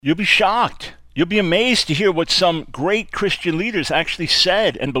You'll be shocked. You'll be amazed to hear what some great Christian leaders actually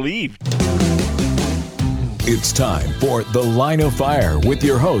said and believed. It's time for The Line of Fire with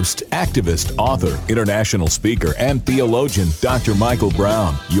your host, activist, author, international speaker, and theologian, Dr. Michael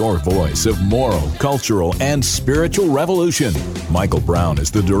Brown, your voice of moral, cultural, and spiritual revolution. Michael Brown is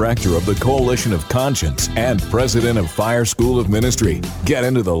the director of the Coalition of Conscience and president of Fire School of Ministry. Get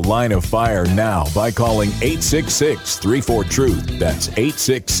into The Line of Fire now by calling 866-34-TRUTH. That's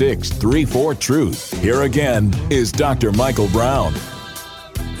 866-34-TRUTH. Here again is Dr. Michael Brown.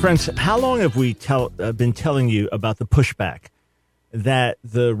 Friends, how long have we been telling you about the pushback that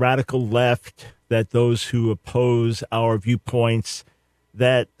the radical left, that those who oppose our viewpoints,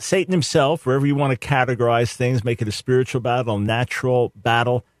 that Satan himself, wherever you want to categorize things, make it a spiritual battle, a natural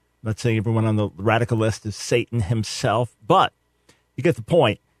battle. I'm not saying everyone on the radical left is Satan himself, but you get the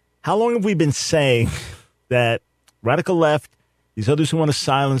point. How long have we been saying that radical left, these others who want to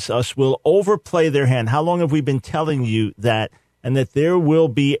silence us, will overplay their hand? How long have we been telling you that? And that there will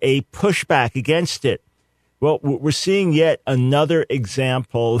be a pushback against it? Well, we're seeing yet another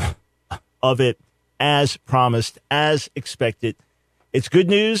example of it, as promised, as expected. It's good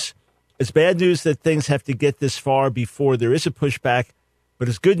news. It's bad news that things have to get this far before there is a pushback, but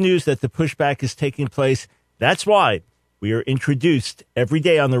it's good news that the pushback is taking place. That's why we are introduced every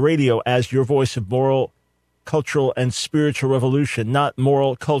day on the radio as your voice of moral, cultural, and spiritual revolution, not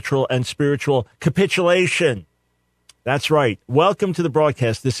moral, cultural, and spiritual capitulation. That's right. Welcome to the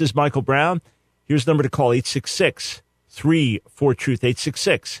broadcast. This is Michael Brown. Here's the number to call,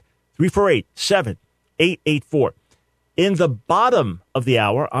 866-34-TRUTH, 866-348-7884. In the bottom of the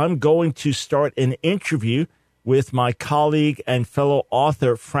hour, I'm going to start an interview with my colleague and fellow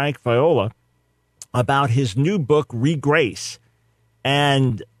author, Frank Viola, about his new book, Regrace.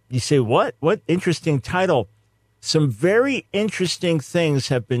 And you say, what? What interesting title. Some very interesting things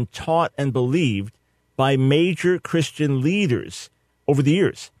have been taught and believed by major Christian leaders over the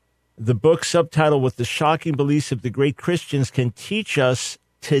years. The book, subtitled "What the Shocking Beliefs of the Great Christians Can Teach Us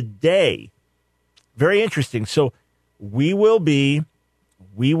Today." Very interesting. So we will be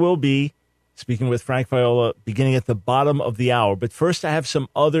speaking with Frank Viola beginning at the bottom of the hour. But first, I have some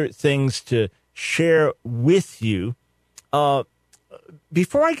other things to share with you.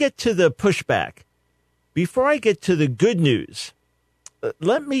 Before I get to the pushback, before I get to the good news,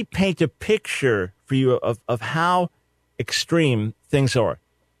 let me paint a picture for you of how extreme things are.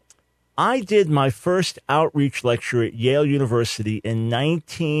 I did my first outreach lecture at Yale University in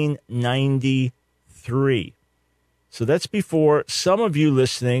 1993. So that's before some of you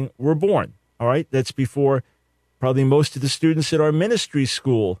listening were born. All right. That's before probably most of the students at our ministry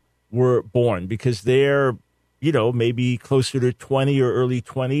school were born, because they're, maybe closer to 20 or early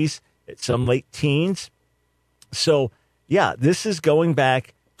 20s, some late teens. So yeah, this is going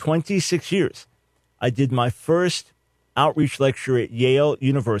back 26 years. I did my first outreach lecture at Yale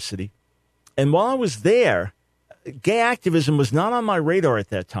University. And while I was there, gay activism was not on my radar at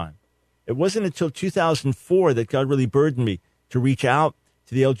that time. It wasn't until 2004 that God really burdened me to reach out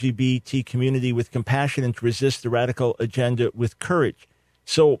to the LGBT community with compassion and to resist the radical agenda with courage.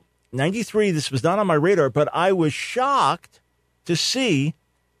 So 93, this was not on my radar, but I was shocked to see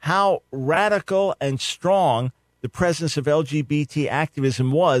how radical and strong the presence of LGBT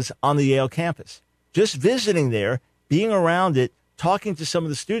activism was on the Yale campus. Just visiting there, being around it, talking to some of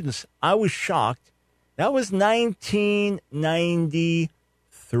the students, I was shocked. That was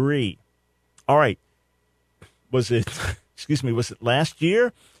 1993. All right. Was it last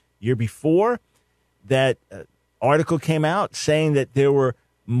year, year before, that article came out saying that there were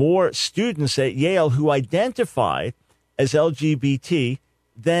more students at Yale who identified as LGBT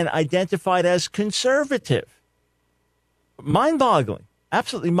than identified as conservative? Mind-boggling,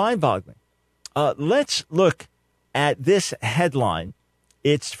 absolutely mind-boggling. Let's look at this headline.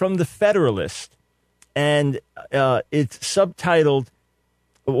 It's from The Federalist, and it's subtitled,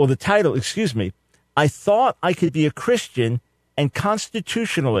 I thought I could be a Christian and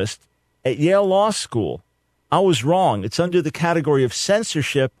constitutionalist at Yale Law School. I was wrong. It's under the category of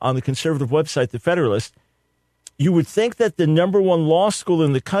censorship on the conservative website, The Federalist. You would think that the number one law school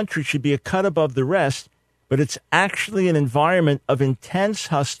in the country should be a cut above the rest, but it's actually an environment of intense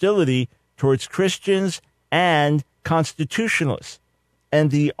hostility towards Christians and constitutionalists.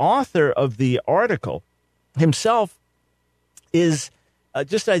 And the author of the article himself is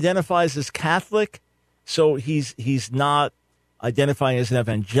just identifies as Catholic, so he's not identifying as an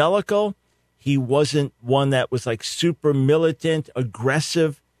evangelical. He wasn't one that was like super militant,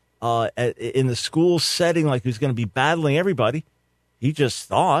 aggressive in the school setting, like he was going to be battling everybody. He just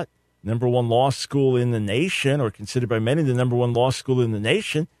thought number one law school in the nation, or considered by many the number one law school in the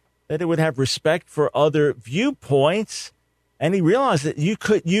nation, that it would have respect for other viewpoints. And he realized that you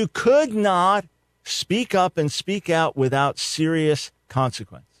could not speak up and speak out without serious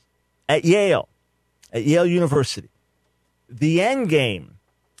consequence. At Yale University, the end game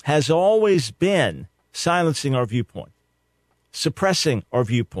has always been silencing our viewpoint, suppressing our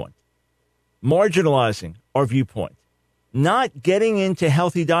viewpoint, marginalizing our viewpoint, not getting into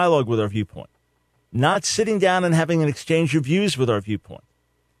healthy dialogue with our viewpoint, not sitting down and having an exchange of views with our viewpoint,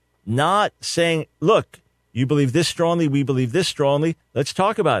 not saying, look, you believe this strongly, we believe this strongly, let's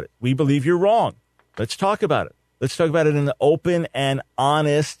talk about it. We believe you're wrong. Let's talk about it. Let's talk about it in an open and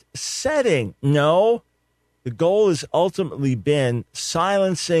honest setting. No, the goal has ultimately been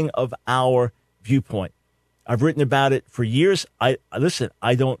silencing of our viewpoint. I've written about it for years. I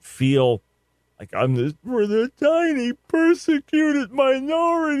don't feel like we're the tiny persecuted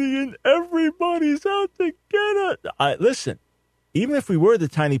minority and everybody's out to get it. Even if we were the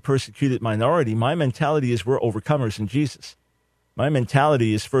tiny persecuted minority, my mentality is we're overcomers in Jesus. My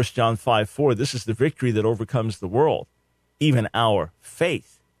mentality is 1 John 5:4. This is the victory that overcomes the world, even our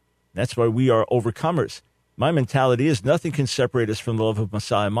faith. That's why we are overcomers. My mentality is nothing can separate us from the love of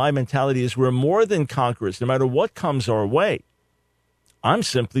Messiah. My mentality is we're more than conquerors, no matter what comes our way. I'm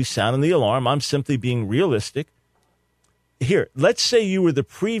simply sounding the alarm. I'm simply being realistic. Here, let's say you were the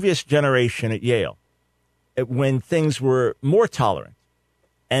previous generation at Yale, when things were more tolerant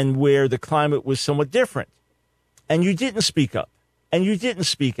and where the climate was somewhat different, and you didn't speak up, and you didn't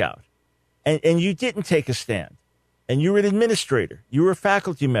speak out, and you didn't take a stand, and you were an administrator, you were a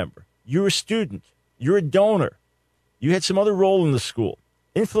faculty member, you were a student, you're a donor, you had some other role in the school,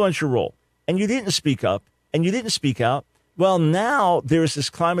 influential role, and you didn't speak up, and you didn't speak out. Well, now there's this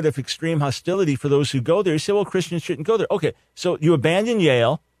climate of extreme hostility for those who go there. You say, well, Christians shouldn't go there. Okay, so you abandon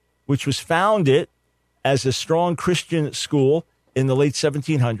Yale, which was founded as a strong Christian school in the late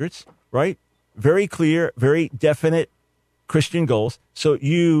 1700s, right? Very clear, very definite Christian goals. So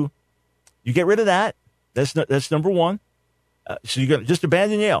you get rid of that. That's number one. So you're going to just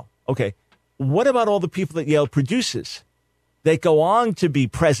abandon Yale. Okay. What about all the people that Yale produces that go on to be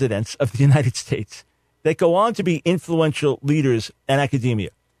presidents of the United States, that go on to be influential leaders in academia,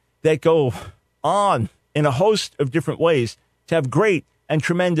 that go on in a host of different ways to have great and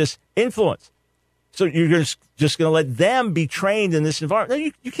tremendous influence? So you're just going to let them be trained in this environment?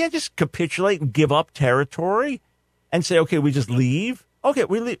 No, you can't just capitulate and give up territory and say, okay, we just leave. Okay,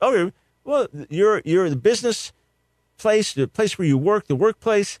 we leave. Okay, well, you're the business place, the place where you work, the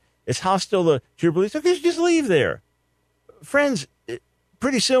workplace is hostile to your beliefs. Okay, just leave there. Friends,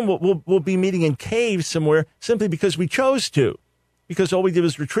 pretty soon we'll be meeting in caves somewhere simply because we chose to, because all we did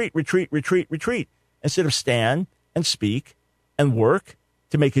was retreat, instead of stand and speak and work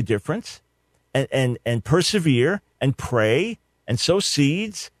to make a difference. And persevere and pray and sow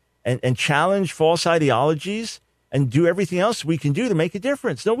seeds and challenge false ideologies and do everything else we can do to make a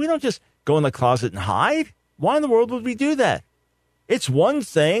difference. No, we don't just go in the closet and hide. Why in the world would we do that? It's one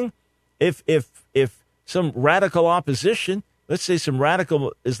thing if some radical opposition, let's say some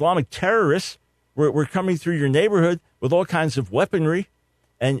radical Islamic terrorists, were coming through your neighborhood with all kinds of weaponry,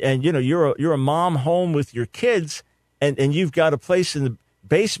 and you know you're a mom home with your kids, and you've got a place in the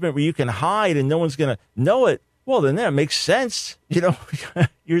basement where you can hide and no one's going to know it. Well, then that makes sense. You know,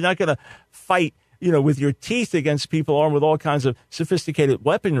 you're not going to fight, with your teeth against people armed with all kinds of sophisticated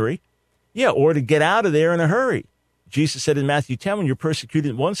weaponry. Yeah, or to get out of there in a hurry. Jesus said in Matthew 10, when you're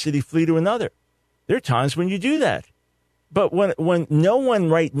persecuted in one city, flee to another. There are times when you do that. But when no one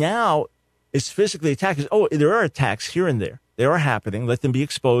right now is physically attacked, there are attacks here and there. They are happening. Let them be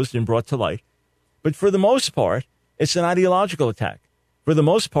exposed and brought to light. But for the most part, it's an ideological attack. For the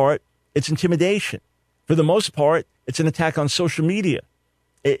most part, it's intimidation. For the most part, it's an attack on social media.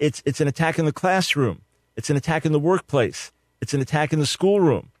 It's an attack in the classroom. It's an attack in the workplace. It's an attack in the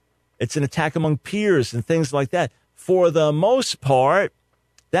schoolroom. It's an attack among peers and things like that. For the most part,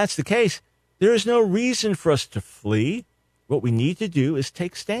 that's the case. There is no reason for us to flee. What we need to do is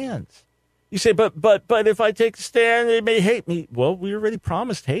take stands. You say, but if I take a stand, they may hate me. Well, we already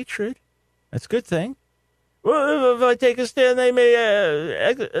promised hatred. That's a good thing. Well, if I take a stand, they may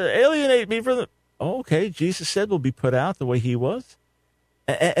alienate me from them. Oh, okay, Jesus said we'll be put out the way he was.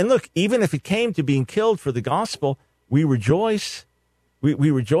 And look, even if it came to being killed for the gospel, we rejoice.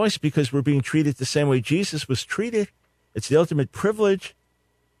 We rejoice because we're being treated the same way Jesus was treated. It's the ultimate privilege.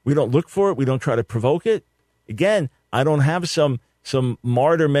 We don't look for it. We don't try to provoke it. Again, I don't have some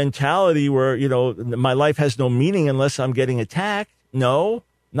martyr mentality where, my life has no meaning unless I'm getting attacked. No,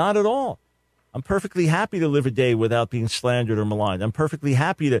 not at all. I'm perfectly happy to live a day without being slandered or maligned. I'm perfectly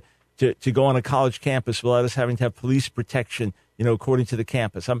happy to to go on a college campus without us having to have police protection, according to the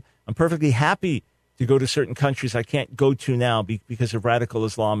campus. I'm perfectly happy to go to certain countries I can't go to now because of radical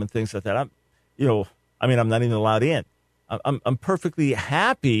Islam and things like that. I'm not even allowed in. I'm perfectly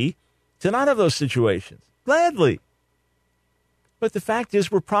happy to not have those situations. Gladly. But the fact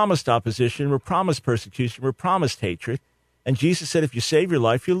is, we're promised opposition, we're promised persecution, we're promised hatred. And Jesus said, if you save your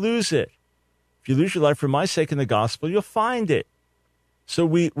life, you lose it. If you lose your life for my sake in the gospel, you'll find it. So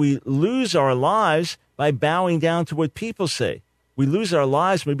we lose our lives by bowing down to what people say. We lose our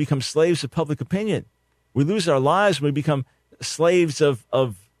lives when we become slaves of public opinion. We lose our lives when we become slaves of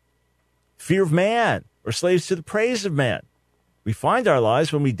fear of man or slaves to the praise of man. We find our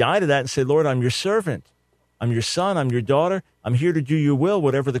lives when we die to that and say, Lord, I'm your servant. I'm your son. I'm your daughter. I'm here to do your will,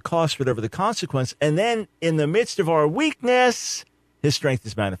 whatever the cost, whatever the consequence. And then in the midst of our weakness, his strength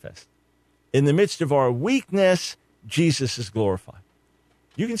is manifest. In the midst of our weakness, Jesus is glorified.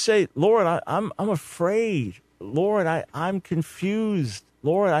 You can say, Lord, I'm afraid. Lord, I'm confused.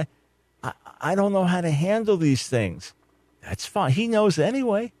 Lord, I don't know how to handle these things. That's fine. He knows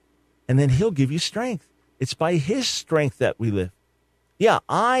anyway. And then he'll give you strength. It's by his strength that we live. Yeah,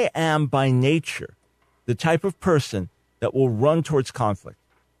 I am by nature the type of person that will run towards conflict.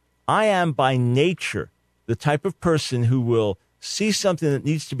 I am by nature the type of person who will see something that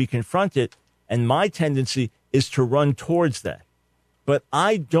needs to be confronted, and my tendency is to run towards that. But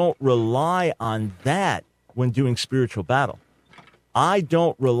I don't rely on that when doing spiritual battle. I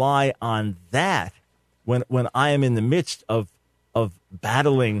don't rely on that when I am in the midst of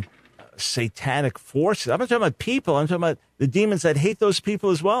battling satanic forces. I'm not talking about people. I'm talking about the demons that hate those people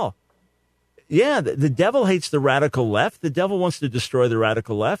as well. Yeah, the devil hates the radical left. The devil wants to destroy the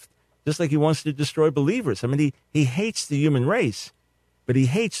radical left, just like he wants to destroy believers. I mean, he hates the human race, but he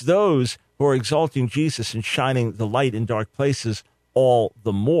hates those who are exalting Jesus and shining the light in dark places all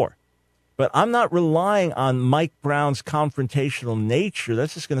the more. But I'm not relying on Mike Brown's confrontational nature.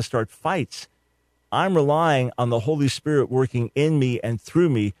 That's just going to start fights. I'm relying on the Holy Spirit working in me and through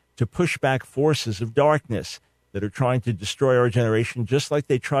me to push back forces of darkness that are trying to destroy our generation, just like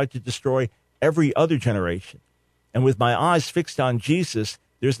they tried to destroy every other generation. And with my eyes fixed on Jesus,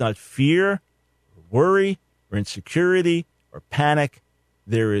 there's not fear, or worry, or insecurity, or panic.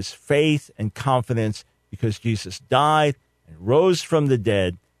 There is faith and confidence because Jesus died and rose from the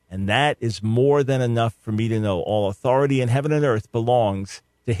dead, and that is more than enough for me to know all authority in heaven and earth belongs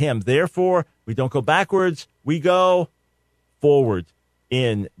to him. Therefore, we don't go backwards, we go forward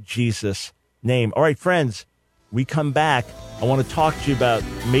in Jesus' name. All right, friends, we come back. I want to talk to you about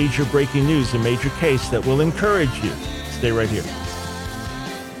major breaking news, a major case that will encourage you. Stay right here.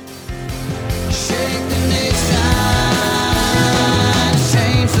 Shake the nation,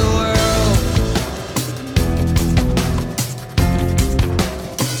 change the world.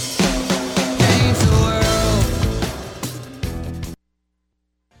 Change the world.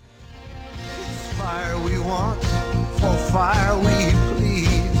 It's fire we want, for fire we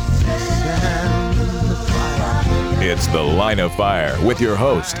plead. Stand in the fire. It's The Line of Fire with your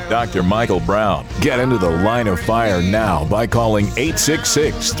host, Dr. Michael Brown. Get into the Line of Fire now by calling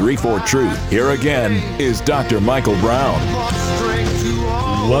 866-34-TRUTH. Here again is Dr. Michael Brown.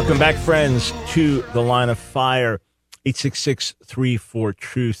 Welcome back, friends, to The Line of Fire.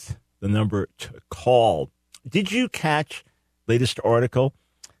 866-34-TRUTH, the number to call. Did you catch the latest article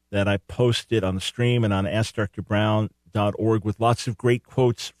that I posted on the stream and on AskDrBrown.org with lots of great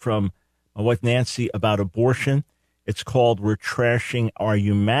quotes from my wife Nancy about abortion? It's called We're Trashing Our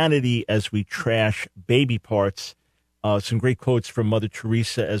Humanity as We Trash Baby Parts. Some great quotes from Mother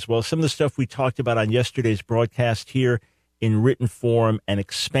Teresa as well. Some of the stuff we talked about on yesterday's broadcast here in written form and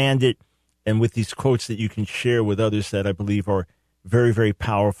expanded, and with these quotes that you can share with others that I believe are very, very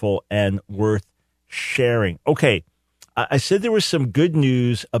powerful and worth sharing. Okay, I said there was some good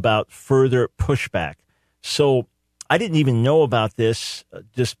news about further pushback. So I didn't even know about this,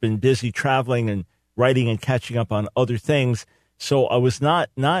 just been busy traveling and writing and catching up on other things. So I was not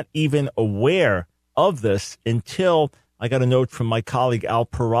even aware of this until I got a note from my colleague Al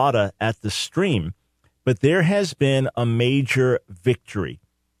Parada at the stream. But there has been a major victory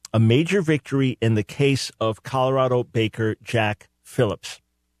in the case of Colorado baker Jack Phillips.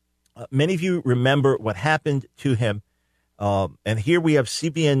 Many of you remember what happened to him. And here we have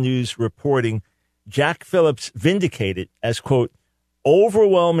CBN News reporting Jack Phillips vindicated as, quote,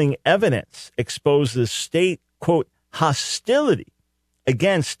 overwhelming evidence exposes state, quote, hostility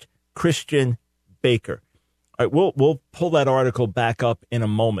against Christian Baker. All right, we'll pull that article back up in a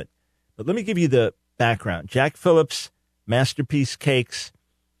moment. But let me give you the background. Jack Phillips, Masterpiece Cakes.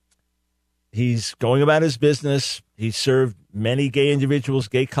 He's going about his business. He served many gay individuals,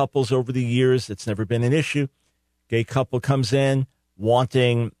 gay couples over the years. It's never been an issue. Gay couple comes in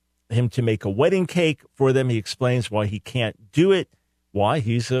wanting him to make a wedding cake for them. He explains why he can't do it, why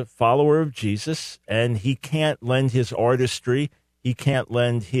he's a follower of Jesus, and he can't lend his artistry, he can't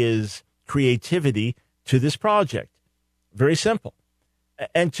lend his creativity to this project. Very simple.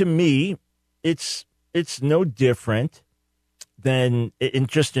 And to me, it's no different than in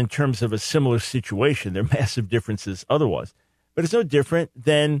terms of a similar situation. There are massive differences otherwise, but it's no different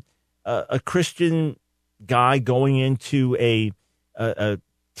than a Christian guy going into a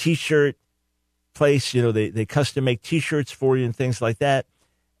T-shirt place. You know, they custom make T-shirts for you and things like that.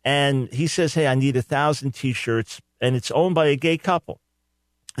 And he says, "Hey, I need 1,000 T-shirts," and it's owned by a gay couple.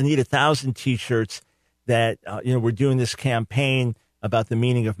 I need 1,000 T-shirts that we're doing this campaign about the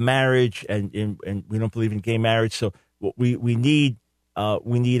meaning of marriage, and we don't believe in gay marriage, so we need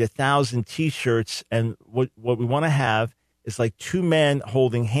 1,000 T-shirts, and what we want to have is like two men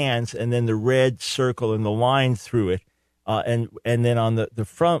holding hands, and then the red circle and the line through it, and then on the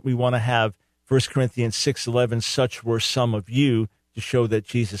front we want to have 1 Corinthians 6:11, "Such were some of you," to show that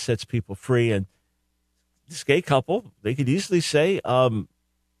Jesus sets people free. And this gay couple, they could easily say,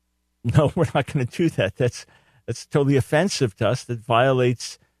 "No, we're not going to do that. That's totally offensive to us. That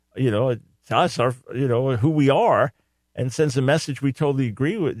violates, to us, who we are, and sends a message we totally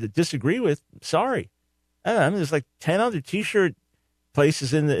disagree with. Sorry." I mean, there's like 10 other T-shirt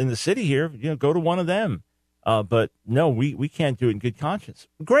places in the city here. Go to one of them. But no, we can't do it in good conscience.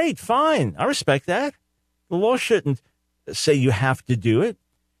 Great, fine. I respect that. The law shouldn't say you have to do it.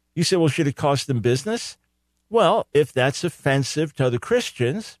 You say, well, should it cost them business? Well, if that's offensive to other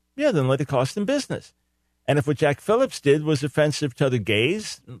Christians, yeah, then let it cost them business. And if what Jack Phillips did was offensive to other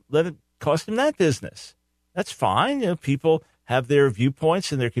gays, let it cost them that business. That's fine. People have their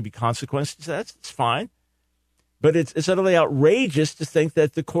viewpoints and there could be consequences. That's fine. But it's utterly outrageous to think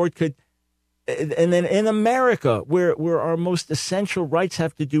that the court could, and then in America, where our most essential rights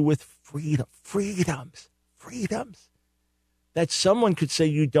have to do with freedoms, that someone could say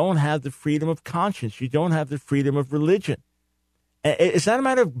you don't have the freedom of conscience, you don't have the freedom of religion. It's not a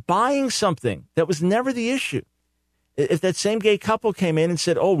matter of buying something. That was never the issue. If that same gay couple came in and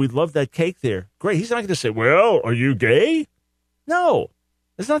said, "Oh, we love that cake there," great. He's not going to say, "Well, are you gay?" No,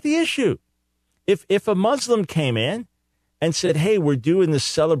 that's not the issue. If a Muslim came in and said, "Hey, we're doing this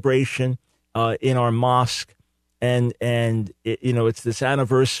celebration in our mosque, and it's this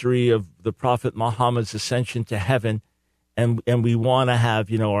anniversary of the Prophet Muhammad's ascension to heaven, and we want to have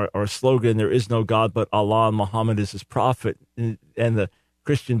our slogan, 'There is no God but Allah, and Muhammad is his prophet,'" and the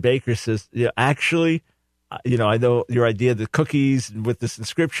Christian baker says, "Actually, I know your idea of the cookies with this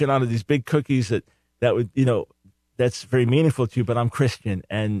inscription on it, these big cookies that would that's very meaningful to you, but I'm Christian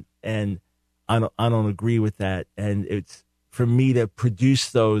and I don't agree with that, and it's for me to produce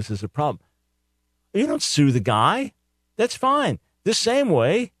those as a problem." You don't sue the guy. That's fine. The same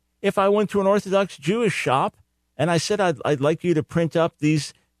way, if I went to an Orthodox Jewish shop and I said, I'd like you to print up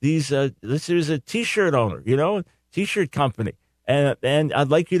these this is a T-shirt owner, T-shirt company, and I'd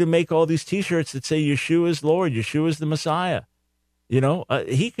like you to make all these T-shirts that say Yeshua is Lord, Yeshua is the Messiah.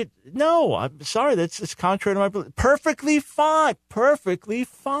 He could, no, I'm sorry, it's contrary to my belief. Perfectly fine.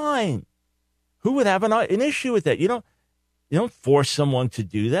 Who would have an issue with that? You don't force someone to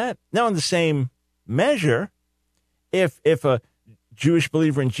do that. Now, in the same measure, if a Jewish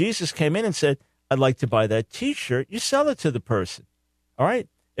believer in Jesus came in and said, "I'd like to buy that T-shirt," you sell it to the person. All right?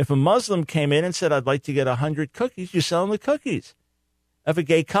 If a Muslim came in and said, "I'd like to get 100 cookies," you sell them the cookies. If a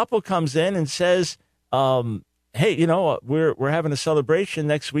gay couple comes in and says, "Hey, we're having a celebration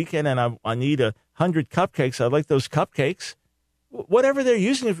next weekend and I need 100 cupcakes. I'd like those cupcakes." Whatever they're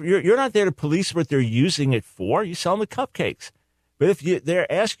using it for, you're not there to police what they're using it for. You sell them the cupcakes. But if they're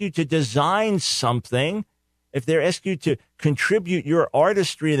asking you to design something, if they're asking you to contribute your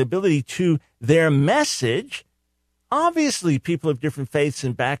artistry and ability to their message, obviously people of different faiths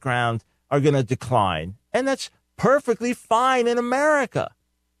and backgrounds are going to decline. And that's perfectly fine in America.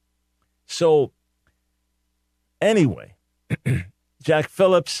 So anyway, Jack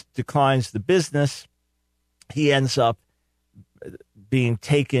Phillips declines the business. He ends up being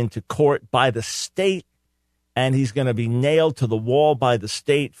taken to court by the state, and he's going to be nailed to the wall by the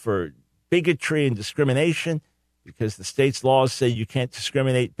state for bigotry and discrimination because the state's laws say you can't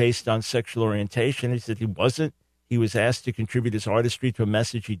discriminate based on sexual orientation. He said he wasn't. He was asked to contribute his artistry to a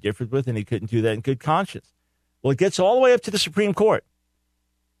message he differed with, and he couldn't do that in good conscience. Well, it gets all the way up to the Supreme Court.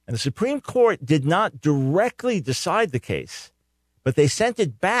 And the Supreme Court did not directly decide the case, but they sent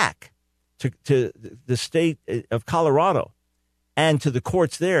it back to the state of Colorado and to the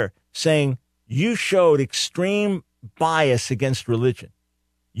courts there saying, you showed extreme bias against religion.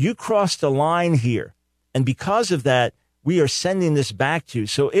 You crossed a line here. And because of that, we are sending this back to you.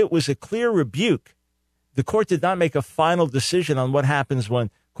 So it was a clear rebuke. The court did not make a final decision on what happens when,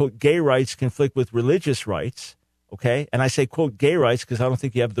 quote, gay rights conflict with religious rights. Okay. And I say, quote, gay rights because I don't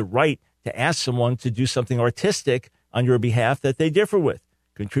think you have the right to ask someone to do something artistic on your behalf that they differ with,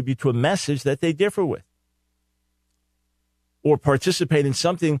 contribute to a message that they differ with, or participate in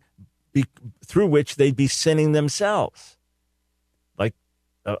something through which they'd be sinning themselves. Like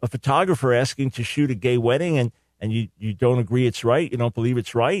a photographer asking to shoot a gay wedding and you don't agree it's right, you don't believe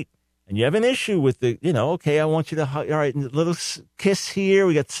it's right, and you have an issue with the, okay, I want you to, all right, a little kiss here,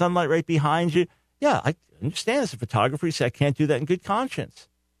 we got sunlight right behind you. Yeah, I understand as a photographer, you say, I can't do that in good conscience.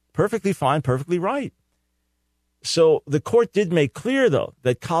 Perfectly fine, perfectly right. So the court did make clear, though,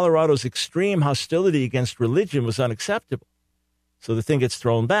 that Colorado's extreme hostility against religion was unacceptable. So the thing gets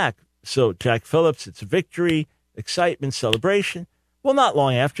thrown back. So Jack Phillips, it's a victory, excitement, celebration. Well, not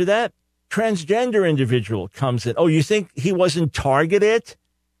long after that, transgender individual comes in. Oh, you think he wasn't targeted?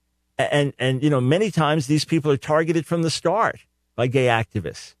 And many times these people are targeted from the start by gay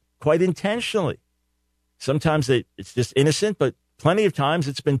activists, quite intentionally. Sometimes it's just innocent, but plenty of times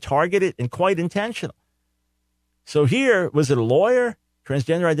it's been targeted and quite intentional. So here, was it a lawyer,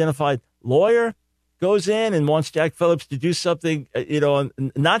 transgender identified lawyer, goes in and wants Jack Phillips to do something,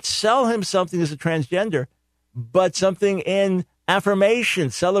 not sell him something as a transgender, but something in affirmation,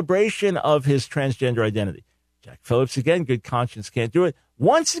 celebration of his transgender identity. Jack Phillips, again, good conscience, can't do it.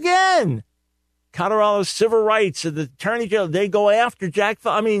 Once again, Colorado's civil rights and the attorney general, they go after Jack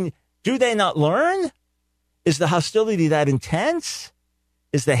Phillips. I mean, do they not learn? Is the hostility that intense?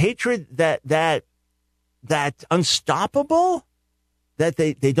 Is the hatred that unstoppable? That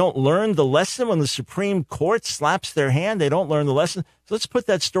they don't learn the lesson when the Supreme Court slaps their hand? They don't learn the lesson. So let's put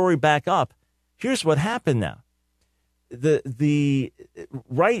that story back up. Here's what happened now. The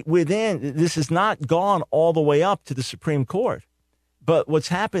right within, this has not gone all the way up to the Supreme Court. But what's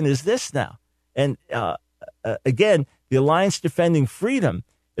happened is this now. And again, the Alliance Defending Freedom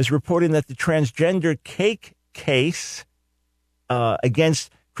is reporting that the transgender cake case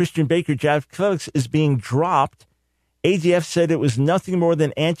against Christian Baker Jack Phillips is being dropped. ADF said it was nothing more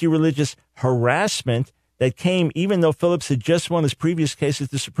than anti-religious harassment that came even though Phillips had just won his previous case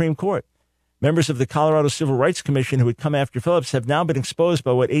at the Supreme Court. Members of the Colorado Civil Rights Commission who had come after Phillips have now been exposed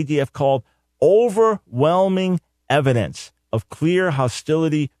by what ADF called overwhelming evidence of clear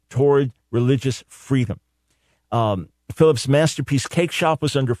hostility toward religious freedom. Phillips' masterpiece cake shop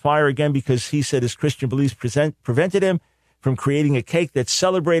was under fire again because he said his Christian beliefs prevented him from creating a cake that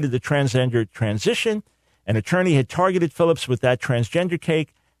celebrated the transgender transition. An attorney had targeted Phillips with that transgender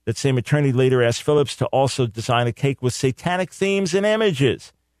cake. That same attorney later asked Phillips to also design a cake with satanic themes and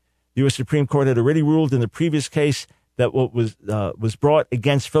images. The U.S. Supreme Court had already ruled in the previous case that what was brought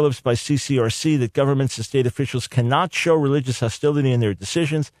against Phillips by CCRC that governments and state officials cannot show religious hostility in their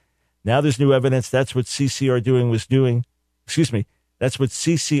decisions. Now there's new evidence. That's what That's what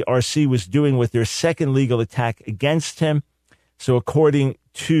CCRC was doing with their second legal attack against him. So according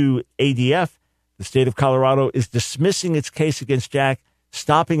to ADF, the state of Colorado is dismissing its case against Jack,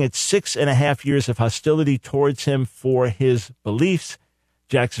 stopping at 6.5 years of hostility towards him for his beliefs.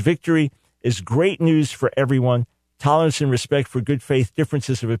 Jack's victory is great news for everyone. Tolerance and respect for good faith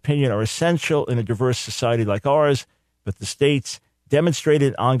differences of opinion are essential in a diverse society like ours, but the state's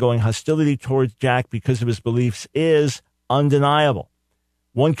demonstrated ongoing hostility towards Jack because of his beliefs is undeniable.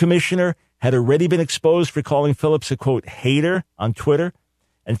 One commissioner had already been exposed for calling Phillips a, quote, hater on Twitter,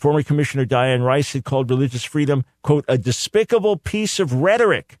 and former Commissioner Diane Rice had called religious freedom, quote, a despicable piece of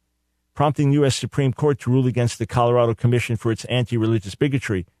rhetoric, prompting the U.S. Supreme Court to rule against the Colorado Commission for its anti-religious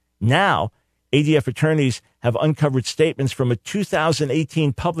bigotry. Now, ADF attorneys have uncovered statements from a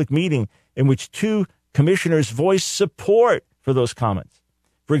 2018 public meeting in which two commissioners voiced support for those comments.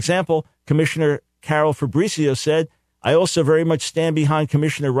 For example, Commissioner Carol Fabricio said, I also very much stand behind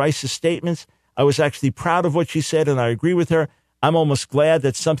Commissioner Rice's statements. I was actually proud of what she said, and I agree with her. I'm almost glad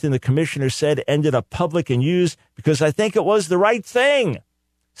that something the commissioner said ended up public and used because I think it was the right thing.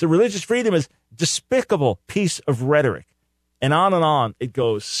 So religious freedom is a despicable piece of rhetoric. And on it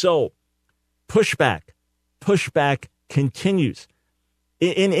goes. So pushback continues.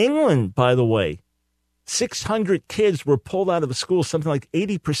 In England, by the way, 600 kids were pulled out of a school, something like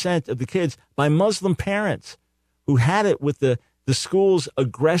 80% of the kids, by Muslim parents who had it with the school's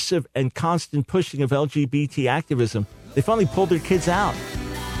aggressive and constant pushing of LGBT activism. They finally pulled their kids out.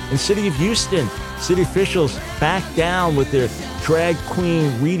 In the city of Houston, city officials backed down with their drag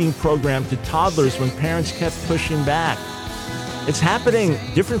queen reading program to toddlers when parents kept pushing back. It's happening,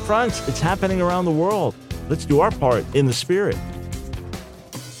 different fronts. It's happening around the world. let's do our part in the Spirit.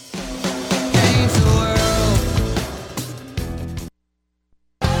 Change the world.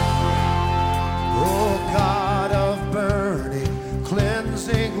 Oh God of burning,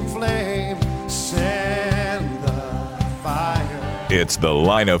 cleansing flame, send the fire. It's The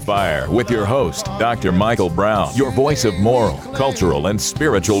Line of Fire with your host, Dr. Michael Brown, your voice of moral, cultural, and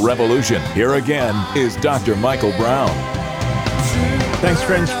spiritual revolution. Here again is Dr. Michael Brown. Thanks,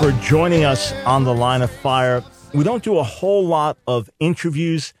 friends, for joining us on The Line of Fire. We don't do a whole lot of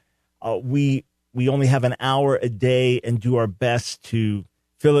interviews. We only have an hour a day and do our best to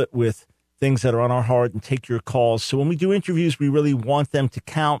fill it with things that are on our heart and take your calls. So when we do interviews, we really want them to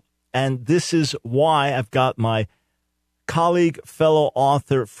count. And this is why I've got my colleague, fellow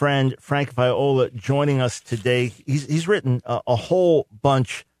author, friend, Frank Viola, joining us today. He's written a whole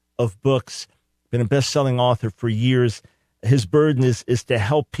bunch of books, been a best-selling author for years. His burden is to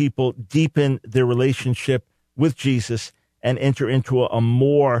help people deepen their relationship with Jesus and enter into a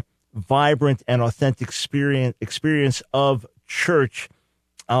more vibrant and authentic experience of church.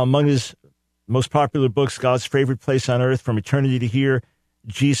 Among his most popular books, God's Favorite Place on Earth, From Eternity to Here,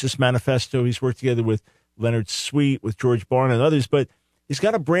 Jesus Manifesto. He's worked together with Leonard Sweet, with George Barna and others, but he's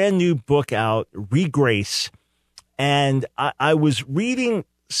got a brand new book out, Regrace. And I was reading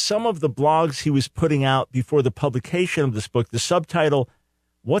some of the blogs he was putting out before the publication of this book. The subtitle,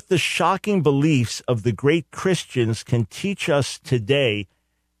 What the Shocking Beliefs of the Great Christians Can Teach Us Today.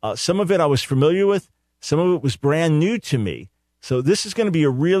 Some of it I was familiar with. Some of it was brand new to me. So this is going to be a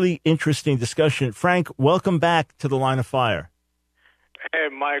really interesting discussion. Frank, welcome back to The Line of Fire. Hey,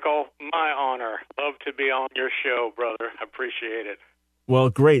 Michael, my honor. Love to be on your show, brother. Appreciate it. Well,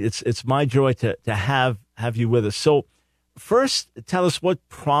 great. It's my joy to have you with us. So first, tell us what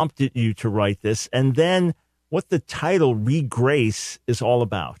prompted you to write this, and then what the title Regrace is all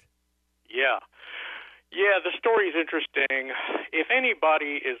about. Yeah, the story is interesting. If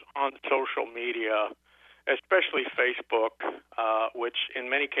anybody is on social media, especially Facebook, which in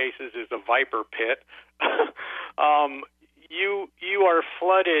many cases is a viper pit, you are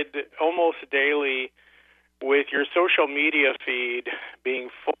flooded almost daily with your social media feed being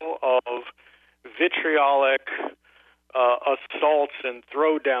full of vitriolic assaults and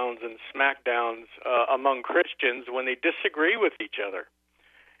throwdowns and smackdowns among Christians when they disagree with each other.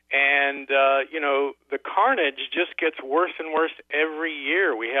 And, the carnage just gets worse and worse every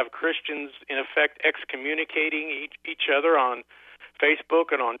year. We have Christians, in effect, excommunicating each other on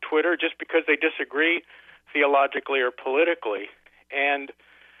Facebook and on Twitter just because they disagree theologically or politically. And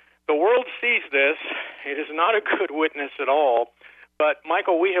the world sees this. It is not a good witness at all. But,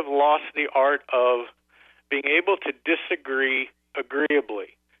 Michael, we have lost the art of being able to disagree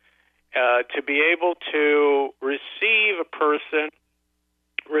agreeably, to be able to receive a person,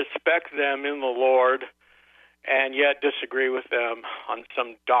 respect them in the Lord, and yet disagree with them on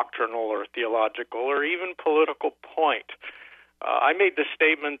some doctrinal or theological or even political point. I made the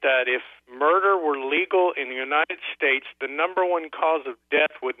statement that if murder were legal in the United States, the number one cause of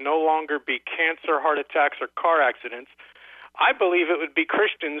death would no longer be cancer, heart attacks, or car accidents. I believe it would be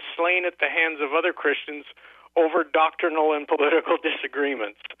Christians slain at the hands of other Christians over doctrinal and political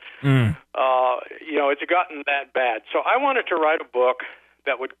disagreements. It's gotten that bad. So I wanted to write a book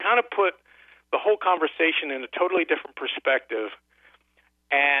that would kind of put the whole conversation in a totally different perspective,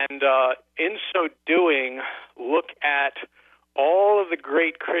 and in so doing, look at all of the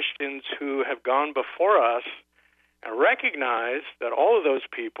great Christians who have gone before us and recognize that all of those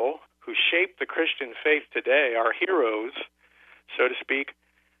people who shaped the Christian faith today, our heroes, so to speak,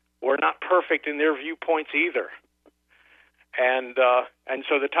 were not perfect in their viewpoints either. And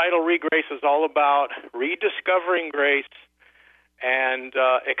so the title Regrace is all about rediscovering grace and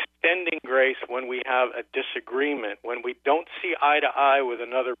extending grace when we have a disagreement, when we don't see eye to eye with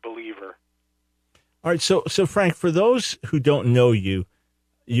another believer. All right, so Frank, for those who don't know you,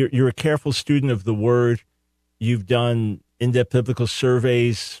 you're a careful student of the Word. You've done in-depth biblical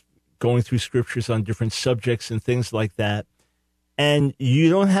surveys, going through scriptures on different subjects and things like that. And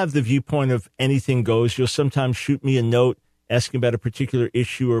you don't have the viewpoint of anything goes. You'll sometimes shoot me a note asking about a particular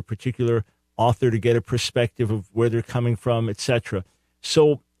issue or a particular author to get a perspective of where they're coming from, etc.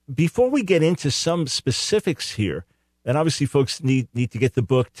 So before we get into some specifics here, and obviously folks need to get the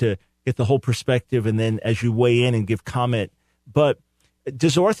book to get the whole perspective, and then as you weigh in and give comment. But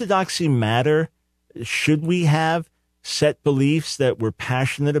does orthodoxy matter? Should we have set beliefs that we're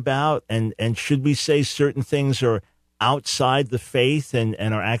passionate about? And should we say certain things are outside the faith and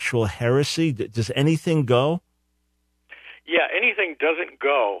are actual heresy? Does anything go? Yeah, anything doesn't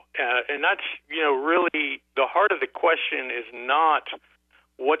go. And that's, really the heart of the question is not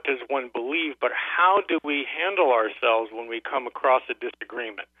what does one believe, but how do we handle ourselves when we come across a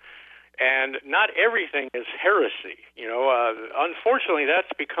disagreement? And not everything is heresy. Unfortunately,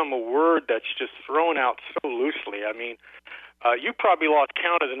 that's become a word that's just thrown out so loosely. I mean, you probably lost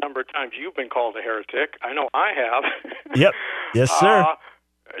count of the number of times you've been called a heretic. I know I have. Yep. Yes, sir.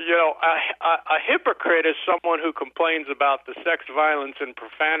 A hypocrite is someone who complains about the sex, violence, and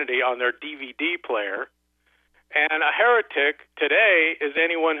profanity on their DVD player. And a heretic today is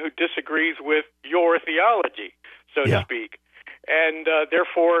anyone who disagrees with your theology, so to speak. And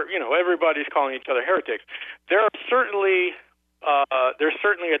therefore, everybody's calling each other heretics. There's certainly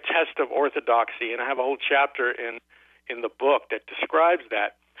a test of orthodoxy, and I have a whole chapter in the book that describes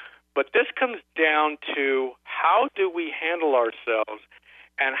that. But this comes down to how do we handle ourselves,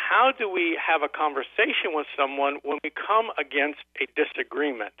 and how do we have a conversation with someone when we come against a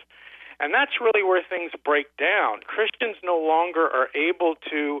disagreement? And that's really where things break down. Christians no longer are able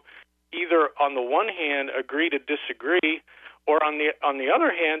to either, on the one hand, agree to disagree, or on the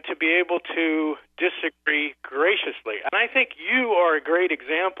other hand, to be able to disagree graciously. And I think you are a great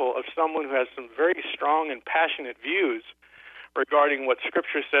example of someone who has some very strong and passionate views regarding what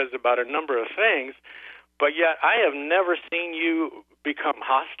Scripture says about a number of things, but yet I have never seen you become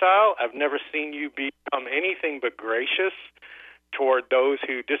hostile. I've never seen you become anything but gracious toward those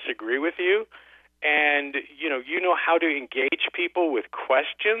who disagree with you. And, you know how to engage people with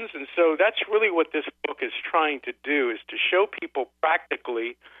questions. And so that's really what this book is trying to do, is to show people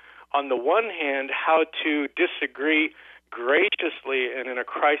practically, on the one hand, how to disagree graciously and in a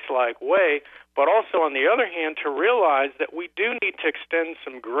Christ-like way, but also, on the other hand, to realize that we do need to extend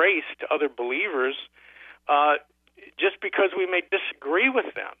some grace to other believers just because we may disagree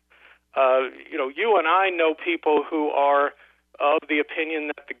with them. You and I know people who are of the opinion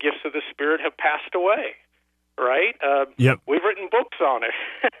that the gifts of the Spirit have passed away, right? Yep. We've written books on it.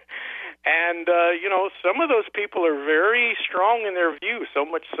 And, some of those people are very strong in their view, so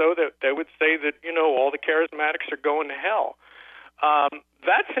much so that they would say that, all the charismatics are going to hell.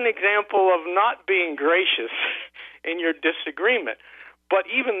 That's an example of not being gracious in your disagreement. But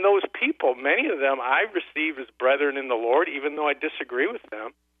even those people, many of them I receive as brethren in the Lord, even though I disagree with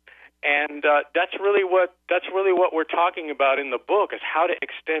them. And that's really what we're talking about in the book, is how to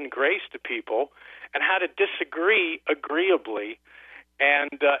extend grace to people and how to disagree agreeably, and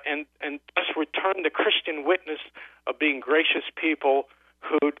thus return the Christian witness of being gracious people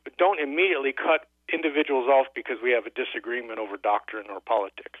who don't immediately cut individuals off because we have a disagreement over doctrine or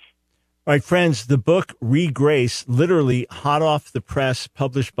politics. All right, friends, the book Regrace, literally hot off the press,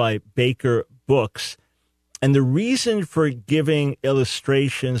 published by Baker Books. And the reason for giving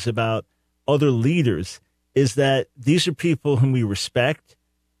illustrations about other leaders is that these are people whom we respect.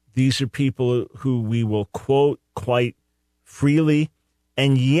 These are people who we will quote quite freely.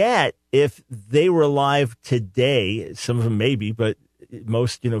 And yet, if they were alive today, some of them maybe, but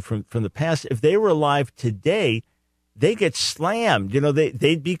most, from the past, if they were alive today, they get slammed.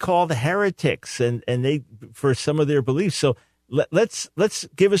 They'd be called heretics and they for some of their beliefs. So let's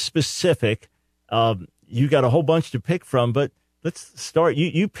give a specific. You got a whole bunch to pick from, but let's start.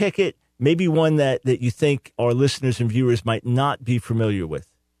 You pick it, maybe one that you think our listeners and viewers might not be familiar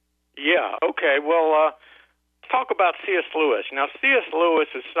with. Yeah, okay. Well, talk about C.S. Lewis. Now, C.S. Lewis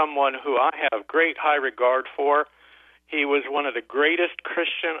is someone who I have great high regard for. He was one of the greatest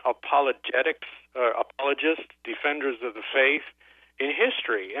Christian apologists, defenders of the faith in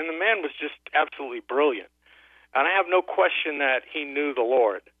history, and the man was just absolutely brilliant. And I have no question that he knew the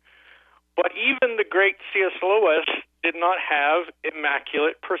Lord. But even the great C.S. Lewis did not have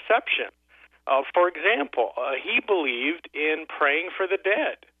immaculate perception. For example, he believed in praying for the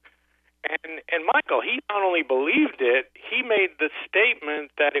dead. And Michael, he not only believed it, he made the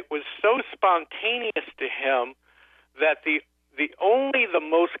statement that it was so spontaneous to him that the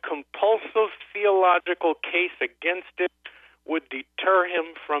most compulsive theological case against it would deter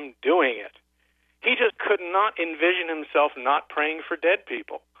him from doing it. He just could not envision himself not praying for dead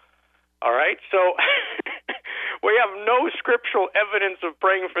people. All right, so we have no scriptural evidence of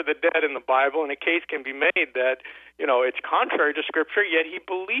praying for the dead in the Bible, and a case can be made that, it's contrary to Scripture, yet he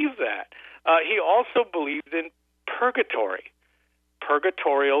believed that. He also believed in purgatorial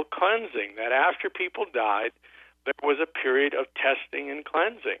cleansing, that after people died, there was a period of testing and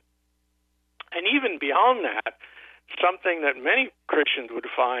cleansing. And even beyond that, something that many Christians would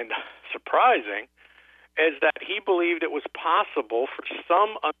find surprising is that he believed it was possible for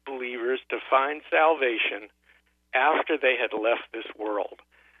some unbelievers to find salvation after they had left this world.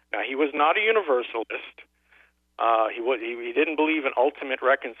 Now, he was not a universalist. He didn't believe in ultimate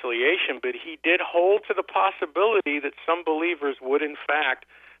reconciliation, but he did hold to the possibility that some believers would, in fact,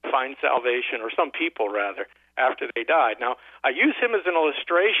 find salvation, or some people, rather, after they died. Now, I use him as an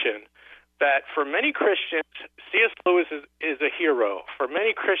illustration that for many Christians, C.S. Lewis is a hero. For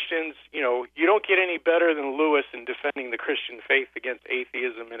many Christians, you don't get any better than Lewis in defending the Christian faith against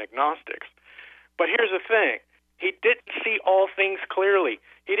atheism and agnostics. But here's the thing. He didn't see all things clearly.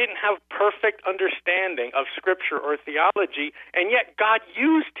 He didn't have perfect understanding of Scripture or theology, and yet God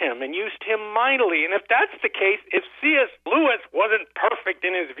used him and used him mightily. And if that's the case, if C.S. Lewis wasn't perfect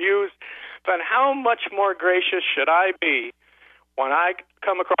in his views, then how much more gracious should I be when I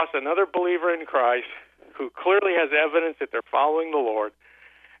come across another believer in Christ who clearly has evidence that they're following the Lord,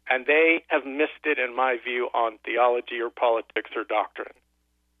 and they have missed it, in my view, on theology or politics or doctrine?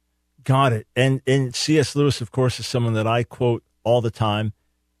 Got it. And C.S. Lewis, of course, is someone that I quote all the time,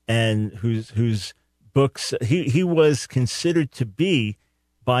 and whose books he was considered to be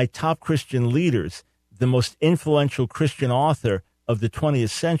by top Christian leaders the most influential Christian author of the 20th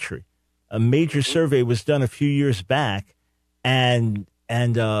century. A major survey was done a few years back, and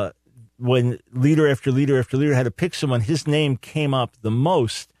when leader after leader after leader had to pick someone, his name came up the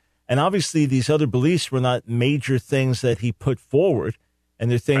most. And obviously, these other beliefs were not major things that he put forward, and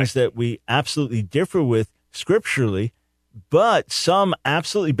they're things that we absolutely differ with scripturally, but some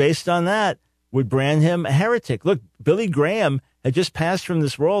absolutely based on that would brand him a heretic. Look, Billy Graham had just passed from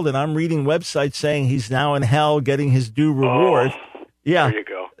this world, and I'm reading websites saying he's now in hell getting his due reward. Yeah. There you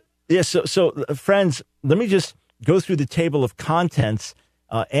go. Yeah, so friends, let me just go through the table of contents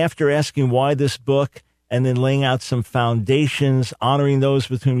after asking why this book, and then laying out some foundations, honoring those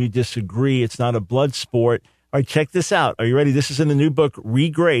with whom you disagree. It's not a blood sport. All right, check this out. Are you ready? This is in the new book,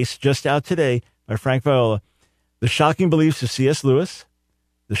 Regrace, just out today by Frank Viola. The Shocking Beliefs of C.S. Lewis,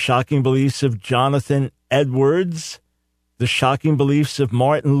 The Shocking Beliefs of Jonathan Edwards, The Shocking Beliefs of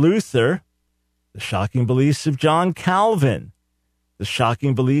Martin Luther, The Shocking Beliefs of John Calvin, The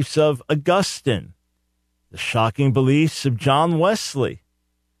Shocking Beliefs of Augustine, The Shocking Beliefs of John Wesley,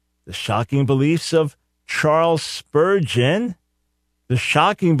 The Shocking Beliefs of Charles Spurgeon, The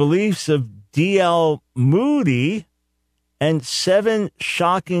Shocking Beliefs of D.L. Moody, and 7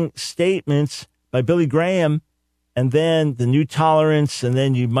 shocking statements by Billy Graham, and then the New Tolerance, and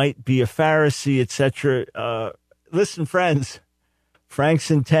then you might be a Pharisee, etc. Listen, friends, Frank's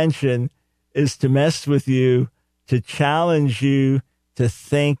intention is to mess with you, to challenge you to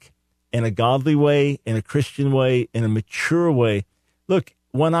think in a godly way, in a Christian way, in a mature way. Look,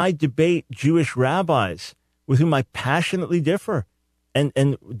 when I debate Jewish rabbis with whom I passionately differ,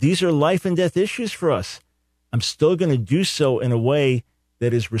 and these are life and death issues for us, I'm still going to do so in a way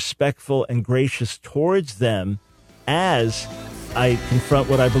that is respectful and gracious towards them as I confront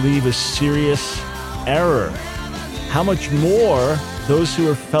what I believe is serious error. How much more those who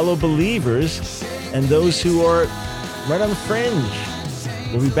are fellow believers and those who are right on the fringe.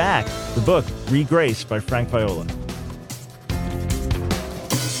 We'll be back. The book, Regrace by Frank Viola.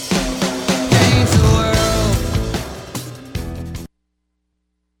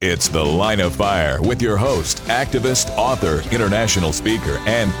 It's The Line of Fire with your host, activist, author, international speaker,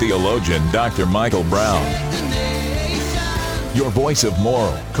 and theologian, Dr. Michael Brown. Your voice of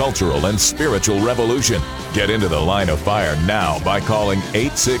moral, cultural, and spiritual revolution. Get into The Line of Fire now by calling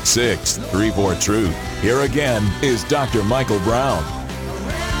 866-34-TRUTH. Here again is Dr. Michael Brown.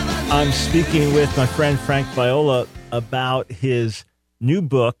 I'm speaking with my friend Frank Viola about his new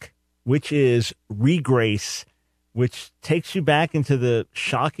book, which is Regrace, which takes you back into the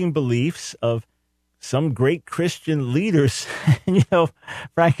shocking beliefs of some great Christian leaders. And,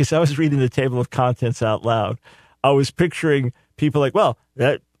 Frank, as I was reading the table of contents out loud, I was picturing people like, well,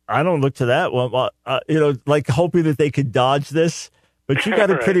 I don't look to that one, like hoping that they could dodge this. But you got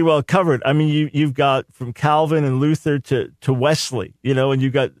it pretty well covered. I mean, you've got from Calvin and Luther to Wesley, and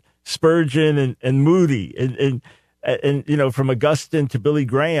you've got Spurgeon and Moody and from Augustine to Billy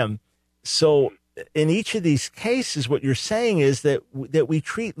Graham. So in each of these cases, what you're saying is that we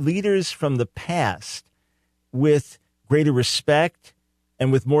treat leaders from the past with greater respect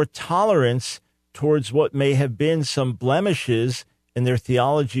and with more tolerance towards what may have been some blemishes in their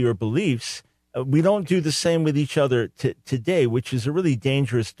theology or beliefs. We don't do the same with each other today, which is a really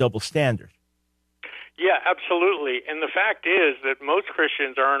dangerous double standard. Yeah, absolutely. And the fact is that most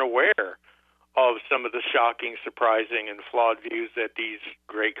Christians aren't aware of some of the shocking, surprising, and flawed views that these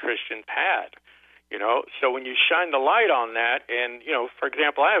great Christians had. So when you shine the light on that, and, for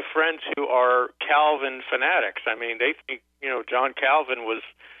example, I have friends who are Calvin fanatics. I mean, they think, John Calvin was,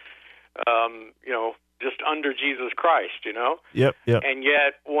 just under Jesus Christ, you know? Yep. And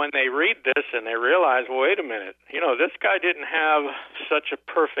yet, when they read this and they realize, well, wait a minute, this guy didn't have such a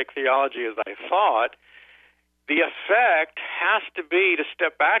perfect theology as I thought, the effect has to be to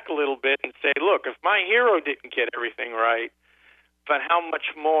step back a little bit and say, look, if my hero didn't get everything right, then how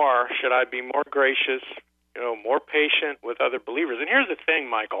much more should I be more gracious, more patient with other believers? And here's the thing,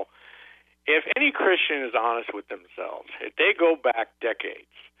 Michael. If any Christian is honest with themselves, if they go back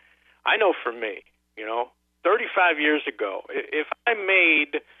decades, I know for me, 35 years ago, if I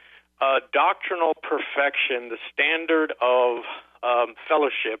made doctrinal perfection the standard of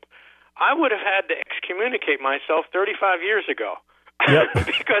fellowship, I would have had to excommunicate myself 35 years ago. Yep.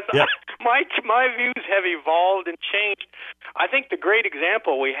 Because Yep. my views have evolved and changed. I think the great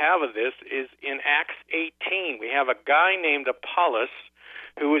example we have of this is in Acts 18. We have a guy named Apollos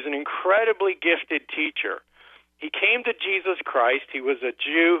who was an incredibly gifted teacher. He came to Jesus Christ. He was a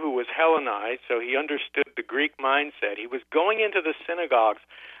Jew who was Hellenized, so he understood the Greek mindset. He was going into the synagogues,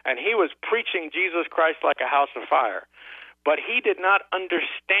 and he was preaching Jesus Christ like a house of fire. But he did not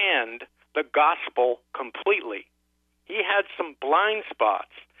understand the gospel completely. He had some blind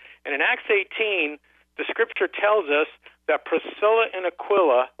spots. And in Acts 18, the scripture tells us that Priscilla and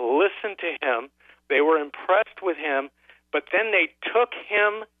Aquila listened to him. They were impressed with him, but then they took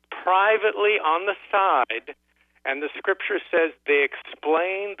him privately on the side, and the scripture says they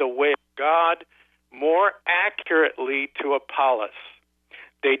explained the way of God more accurately to Apollos.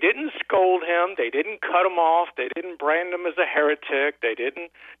 They didn't scold him. They didn't cut him off. They didn't brand him as a heretic. They didn't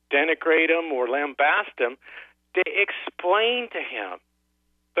denigrate him or lambast him. They explained to him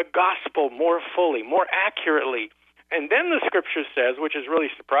the gospel more fully, more accurately. And then the scripture says, which is really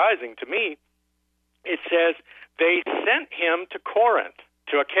surprising to me, it says they sent him to Corinth,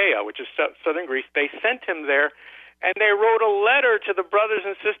 to Achaia, which is southern Greece. They sent him there, and they wrote a letter to the brothers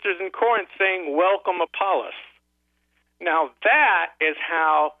and sisters in Corinth saying, welcome Apollos. Now that is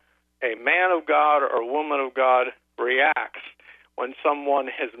how a man of God or a woman of God reacts when someone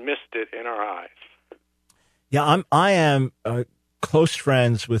has missed it in our eyes. Yeah, I am close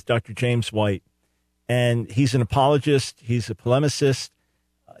friends with Dr. James White, and he's an apologist. He's a polemicist.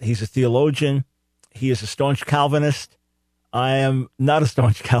 He's a theologian. He is a staunch Calvinist. I am not a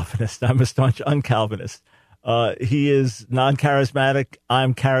staunch Calvinist. I'm a staunch uncalvinist. He is non-charismatic.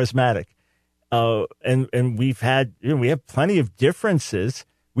 I'm charismatic. And we have plenty of differences.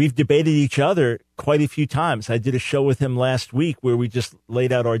 We've debated each other quite a few times. I did a show with him last week where we just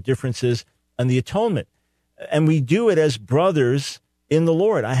laid out our differences on the atonement. And we do it as brothers in the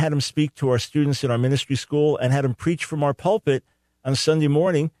Lord. I had him speak to our students in our ministry school and had him preach from our pulpit on Sunday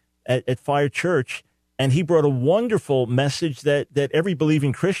morning at Fire Church. And he brought a wonderful message that every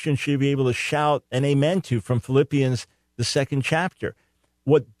believing Christian should be able to shout an amen to from Philippians, the 2nd chapter.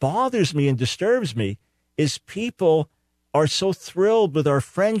 What bothers me and disturbs me is people are so thrilled with our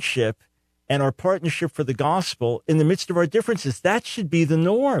friendship and our partnership for the gospel in the midst of our differences. That should be the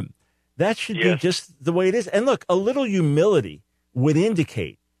norm. That should be just the way it is. And look, a little humility would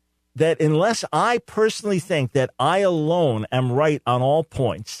indicate that unless I personally think that I alone am right on all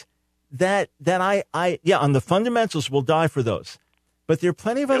points, that I on the fundamentals will die for those. But there are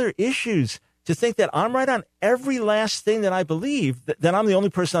plenty of other issues to think that I'm right on every last thing that I believe, that I'm the only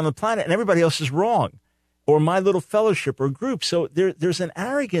person on the planet and everybody else is wrong, or my little fellowship or group. So there's an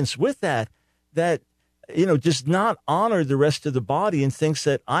arrogance with that does not honor the rest of the body and thinks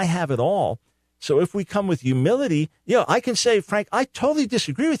that I have it all. So if we come with humility, I can say, Frank, I totally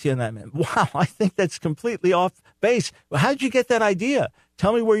disagree with you on that, man. Wow, I think that's completely off base. Well, how did you get that idea?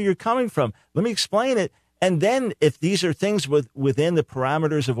 Tell me where you're coming from. Let me explain it. And then if these are things within the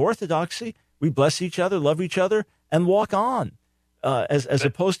parameters of orthodoxy, we bless each other, love each other, and walk on, as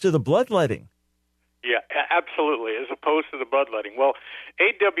opposed to the bloodletting. Yeah, absolutely, as opposed to the bloodletting. Well,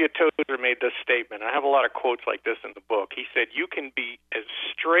 A.W. Tozer made this statement. I have a lot of quotes like this in the book. He said, you can be as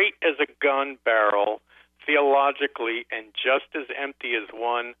straight as a gun barrel theologically and just as empty as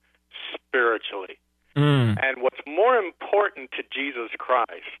one spiritually. And what's more important to Jesus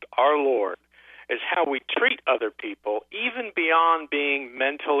Christ, our Lord, is how we treat other people, even beyond being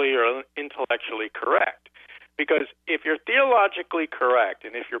mentally or intellectually correct. Because if you're theologically correct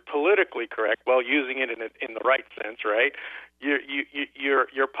and if you're politically correct, well, using it in the right sense, right,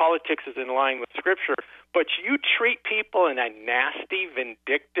 your politics is in line with Scripture, but you treat people in a nasty,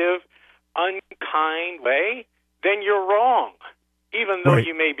 vindictive, unkind way, then you're wrong, even though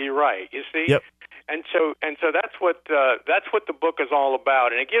you may be right. You see. Yep. And so that's what the book is all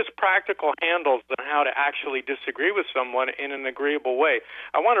about, and it gives practical handles on how to actually disagree with someone in an agreeable way.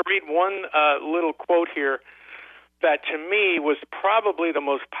 I want to read one little quote here that to me was probably the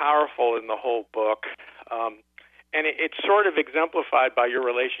most powerful in the whole book. And it's sort of exemplified by your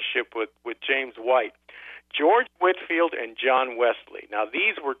relationship with James White. George Whitefield and John Wesley. Now,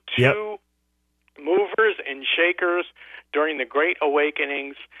 these were two movers and shakers during the Great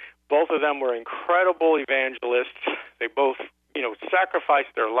Awakenings. Both of them were incredible evangelists. They both,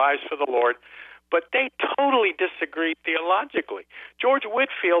 sacrificed their lives for the Lord, but they totally disagreed theologically. George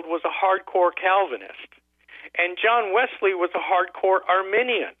Whitefield was a hardcore Calvinist, and John Wesley was a hardcore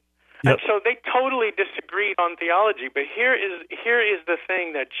Arminian. And so they totally disagreed on theology. But here is the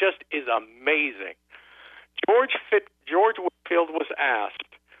thing that just is amazing. George Whitefield was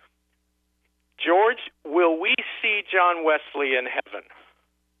asked, George, will we see John Wesley in heaven?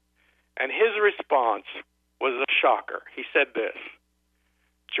 And his response was a shocker. He said this,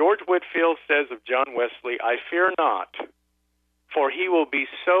 George Whitefield says of John Wesley, I fear not, for he will be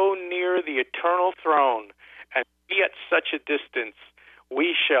so near the eternal throne and be at such a distance,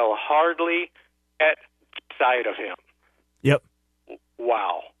 we shall hardly get sight of him. Yep.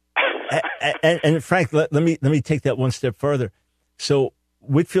 Wow. and Frank, let me take that one step further. So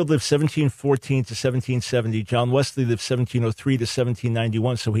Whitefield lived 1714 to 1770. John Wesley lived 1703 to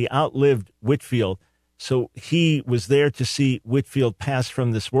 1791. So he outlived Whitefield. So he was there to see Whitefield pass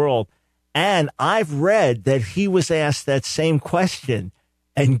from this world. And I've read that he was asked that same question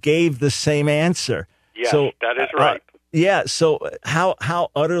and gave the same answer. Yes, so, that is right. Yeah. So how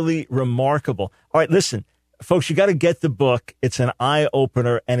utterly remarkable. All right, listen, folks, you got to get the book. It's an eye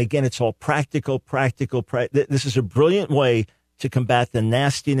opener. And again, it's all practical. This is a brilliant way to combat the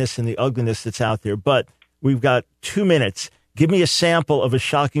nastiness and the ugliness that's out there. But we've got 2 minutes. Give me a sample of a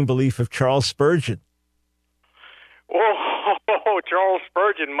shocking belief of Charles Spurgeon. Oh, Charles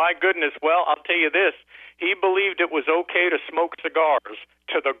Spurgeon, my goodness. Well, I'll tell you this. He believed it was okay to smoke cigars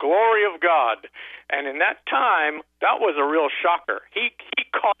to the glory of God. And in that time, that was a real shocker. He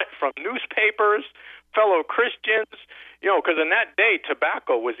caught it from newspapers, fellow Christians, because in that day,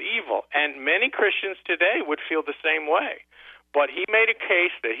 tobacco was evil. And many Christians today would feel the same way. But he made a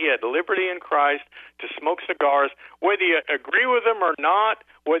case that he had liberty in Christ to smoke cigars. Whether you agree with him or not,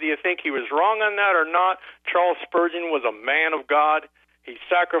 whether you think he was wrong on that or not, Charles Spurgeon was a man of God. He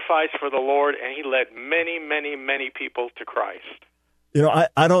sacrificed for the Lord, and he led many, many, many people to Christ.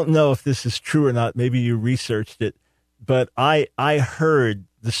 I don't know if this is true or not. Maybe you researched it, but I heard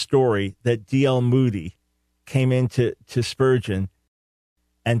the story that D.L. Moody came into Spurgeon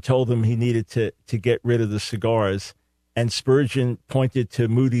and told him he needed to get rid of the cigars. And Spurgeon pointed to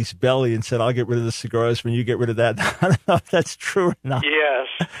Moody's belly and said, I'll get rid of the cigars when you get rid of that. I don't know if that's true or not. Yes.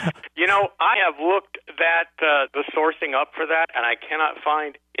 I have looked at the sourcing up for that, and I cannot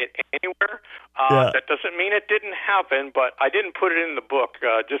find it anywhere. That doesn't mean it didn't happen, but I didn't put it in the book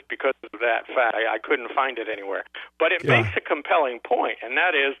just because of that fact. I couldn't find it anywhere. But it makes a compelling point, and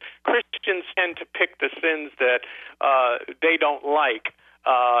that is Christians tend to pick the sins that they don't like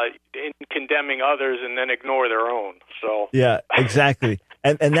in condemning others and then ignore their own. So yeah, exactly.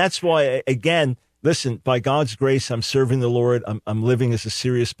 and that's why, again, listen, by God's grace, I'm serving the Lord. I'm living as a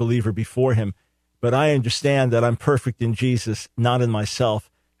serious believer before him, but I understand that I'm perfect in Jesus, not in myself.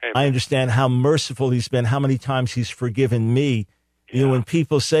 Amen. I understand how merciful he's been, how many times he's forgiven me. Yeah. When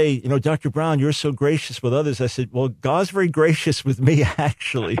people say, Dr. Brown, you're so gracious with others, I said, well, God's very gracious with me,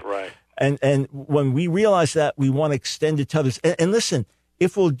 actually. That's right. And when we realize that, we want to extend it to others. And listen,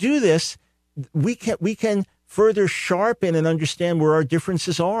 if we'll do this, we can further sharpen and understand where our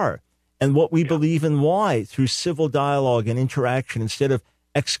differences are and what we believe and why through civil dialogue and interaction instead of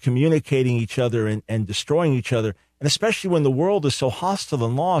excommunicating each other and destroying each other. And especially when the world is so hostile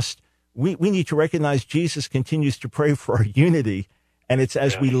and lost, we need to recognize Jesus continues to pray for our unity. And it's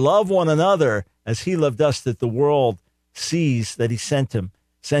as we love one another as he loved us that the world sees that he sent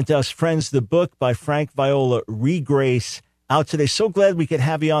us. Friends, the book by Frank Viola, Regrace, out today. So glad we could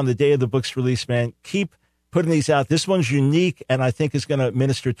have you on the day of the book's release, man. Keep putting these out. This one's unique, and I think is going to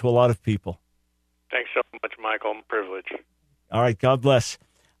minister to a lot of people. Thanks so much, Michael. I'm a privilege. All right, God bless.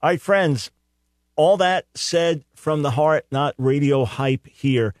 All right, friends, all that said from the heart, not radio hype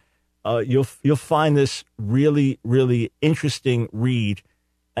here. You'll find this really, really interesting read,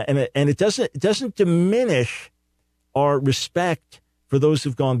 and it doesn't diminish our respect for those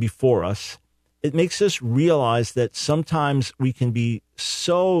who've gone before us. It makes us realize that sometimes we can be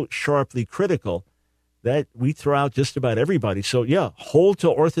so sharply critical that we throw out just about everybody. So, hold to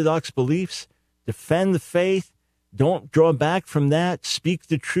orthodox beliefs, defend the faith, don't draw back from that, speak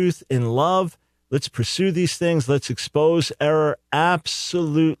the truth in love. Let's pursue these things. Let's expose error.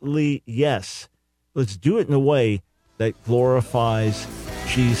 Absolutely, yes. Let's do it in a way that glorifies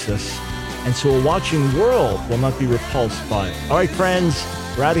Jesus. And so a watching world will not be repulsed by it. All right, friends,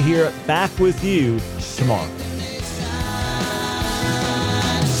 we're out of here. Back with you tomorrow.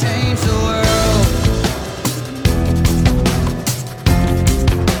 Change the world.